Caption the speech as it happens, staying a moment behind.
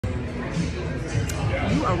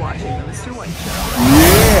You are watching the Mr. White Show.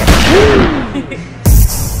 Yeah.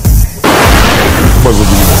 Might as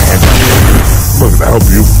well be happy. Might as well help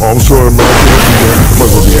you. Oh, I'm sorry, man. Might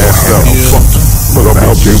as well be asked out. I'm fucked. Might as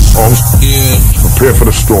well help you. Prepare for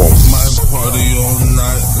the storm. My party all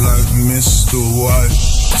night like Mr. White.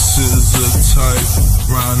 Scissor tight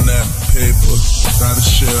round that paper. Gotta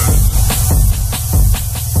share it.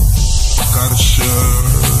 Gotta share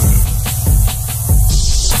it.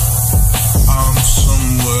 I'm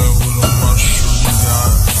somewhere with a mushroom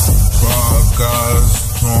guy. 5 guys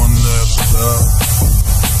on their blood.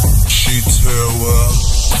 She tear well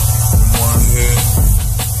in one hit.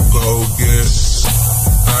 Go get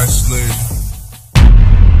nice lady.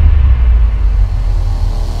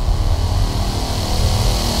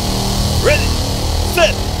 Ready,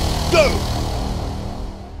 set, go!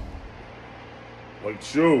 White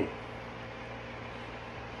shoe.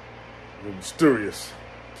 You're mysterious.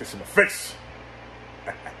 Kissing my face.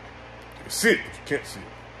 You can see it, but you can't see it.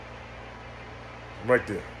 I'm right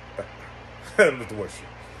there. Mr. White Shoe.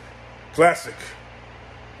 Classic.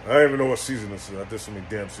 I don't even know what season this is. I did so many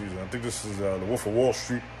damn seasons. I think this is The Wolf of Wall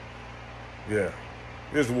Street. Yeah.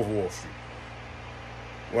 Here's The Wolf of Wall Street.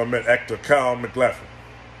 Where I met actor ᴂᴜ.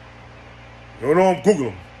 You don't know him? Google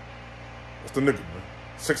him. That's the nigga, man.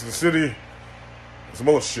 Sex and the City. And some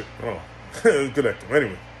other shit. Oh. Good actor.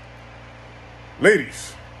 Anyway.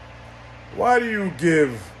 Ladies. Why do you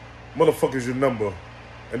give motherfuckers your number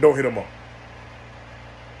and don't hit them up?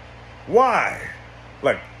 Why?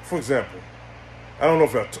 Like, for example, I don't know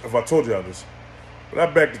if I told y'all this, but I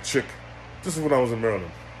bagged a chick. This is when I was in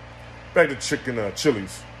Maryland. Bagged a chick in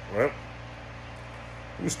Chili's, right?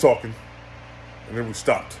 We was talking, and then we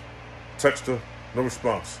stopped. Text her, no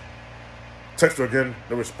response. Text her again,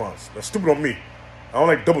 no response. That's stupid on me. I don't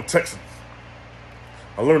like double texting.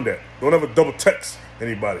 I learned that. Don't ever double text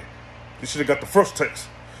anybody. You should have got the first text.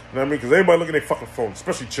 You know what I mean? Because everybody look at their fucking phone,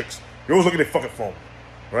 especially chicks. You always look at their fucking phone,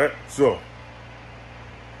 right? So,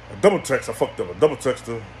 a double text, I fucked up. A double text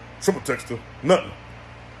her, triple text her, nothing.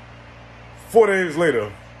 4 days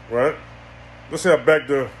later, right? Let's say I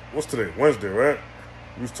bagged her, what's today? Wednesday, right?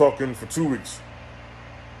 We was talking for 2 weeks.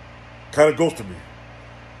 Kind of ghosted me.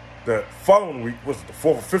 That following week, what's it, the 4th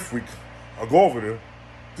or 5th week, I go over there,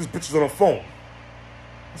 this bitch is on her phone.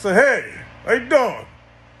 I said, hey, how you doing?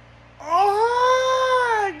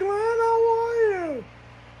 Oh, hi, Glenn, how are you?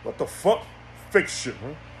 What the fuck? Fake shit,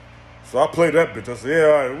 man. So I played that bitch. I said, yeah,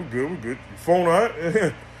 all right, we good. Your phone all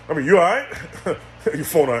right? I mean, you all right? Your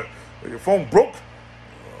phone all right? Your phone broke?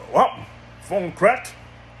 What? Phone cracked?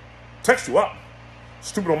 Text you up.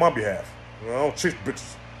 Stupid on my behalf. You know, I don't chase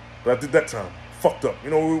bitches. But I did that time. Fucked up. You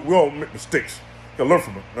know, we all make mistakes. You gotta learn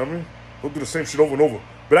from it, you know what I mean? Don't do the same shit over and over.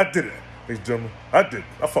 But I did it, ladies and gentlemen. I did.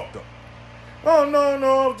 I fucked up. Oh,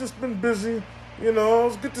 no, I've just been busy. You know,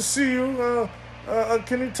 it's good to see you.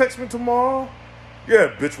 Can you text me tomorrow? Yeah,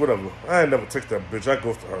 bitch, whatever. I ain't never text that bitch. I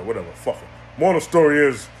goes to her, whatever. Fuck her. Moral of the story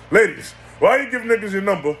is, ladies, why you give niggas your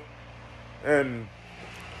number and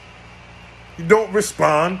you don't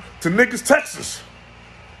respond to niggas' texts?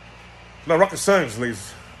 It's not rocket science,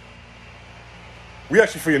 ladies. We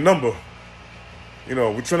ask you for your number. You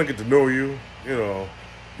know, we're trying to get to know you. You know,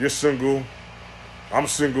 you're single. I'm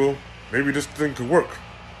single. Maybe this thing could work.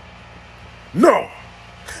 No!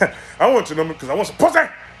 I want your number because I want some pussy!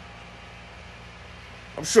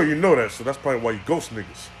 I'm sure you know that, so that's probably why you ghost niggas. You know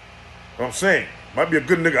what I'm saying? Might be a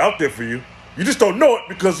good nigga out there for you. You just don't know it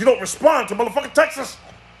because you don't respond to motherfucking texts.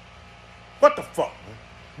 What the fuck, man?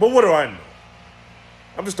 But what do I know?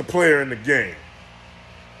 I'm just a player in the game.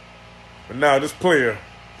 But now this player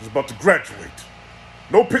is about to graduate.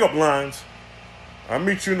 No pickup lines. I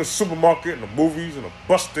meet you in the supermarket, in the movies, in the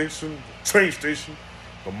bus station, the train station,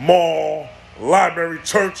 the mall, the library,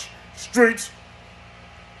 church, streets,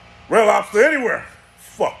 Red Lobster, anywhere.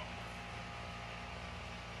 Fuck.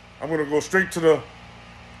 I'm gonna go straight to the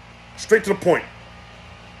point.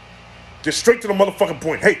 Get straight to the motherfucking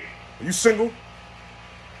point. Hey, are you single?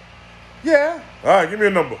 Yeah. All right, give me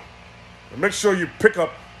a number. And make sure you pick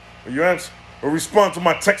up or you answer or respond to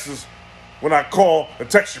my texts when I call and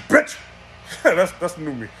text you, bitch. That's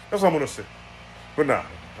new me. That's what I'm gonna say. But nah,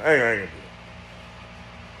 I ain't gonna do that.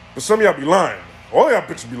 But some of y'all be lying. All y'all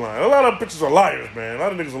bitches be lying. A lot of bitches are liars, man. A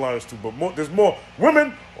lot of niggas are liars too. But there's more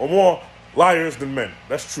women or more liars than men.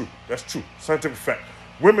 That's true. That's true. Scientific fact.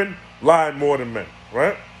 Women lie more than men,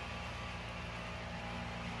 right?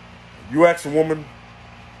 You ask a woman,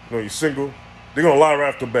 you know, you're single, they're gonna lie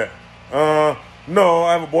right off the bat. No,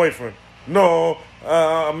 I have a boyfriend. No,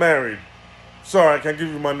 I'm married. Sorry, I can't give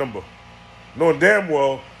you my number. Knowing damn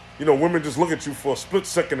well, you know, women just look at you for a split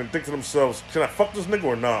second and think to themselves, can I fuck this nigga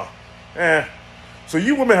or nah? So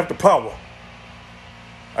you women have the power.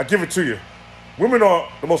 I give it to you. Women are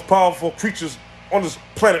the most powerful creatures on this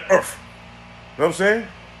planet Earth. You know what I'm saying?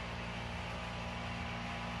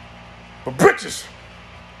 But bitches,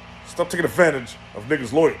 stop taking advantage of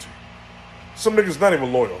niggas' loyalty. Some niggas not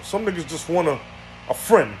even loyal. Some niggas just want a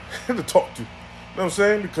friend to talk to. You know what I'm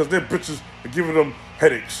saying? Because their bitches are giving them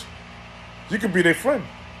headaches. You can be their friend.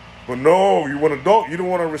 But no, you want a dog, you don't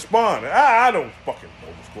want to respond. I don't fucking know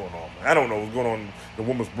what's going on, man. I don't know what's going on in the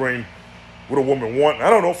woman's brain. What a woman want.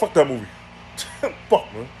 I don't know. Fuck that movie.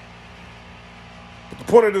 Fuck, man. But the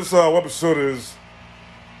point of this episode is,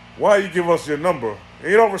 why you give us your number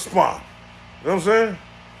and you don't respond? You know what I'm saying?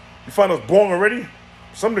 You find us boring already?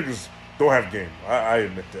 Some niggas don't have game. I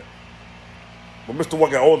admit that. But Mr.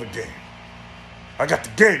 White got all the game. I got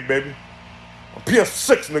the game, baby. I'm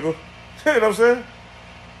PS6, nigga. You know what I'm saying?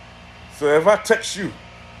 So if I text you,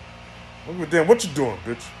 I don't give a damn what you doing,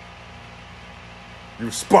 bitch. You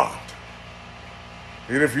respond.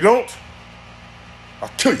 And if you don't, I'll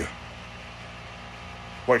kill you.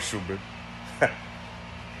 White shoe, baby.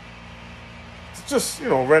 It's just,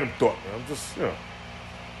 random thought, man. I'm just,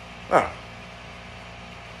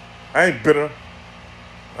 I ain't bitter.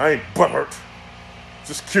 I ain't butthurt.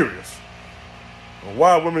 Just curious.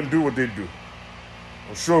 Why women do what they do.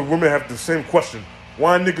 I'm sure women have the same question.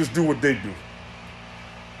 Why niggas do what they do?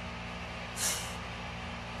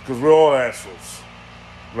 Because we're all assholes.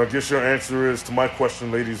 And I guess your answer is, to my question,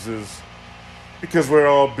 ladies, is because we're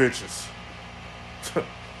all bitches.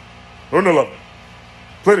 Learn to love it.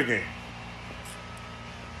 Play the game.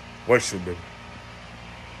 White shoe, baby.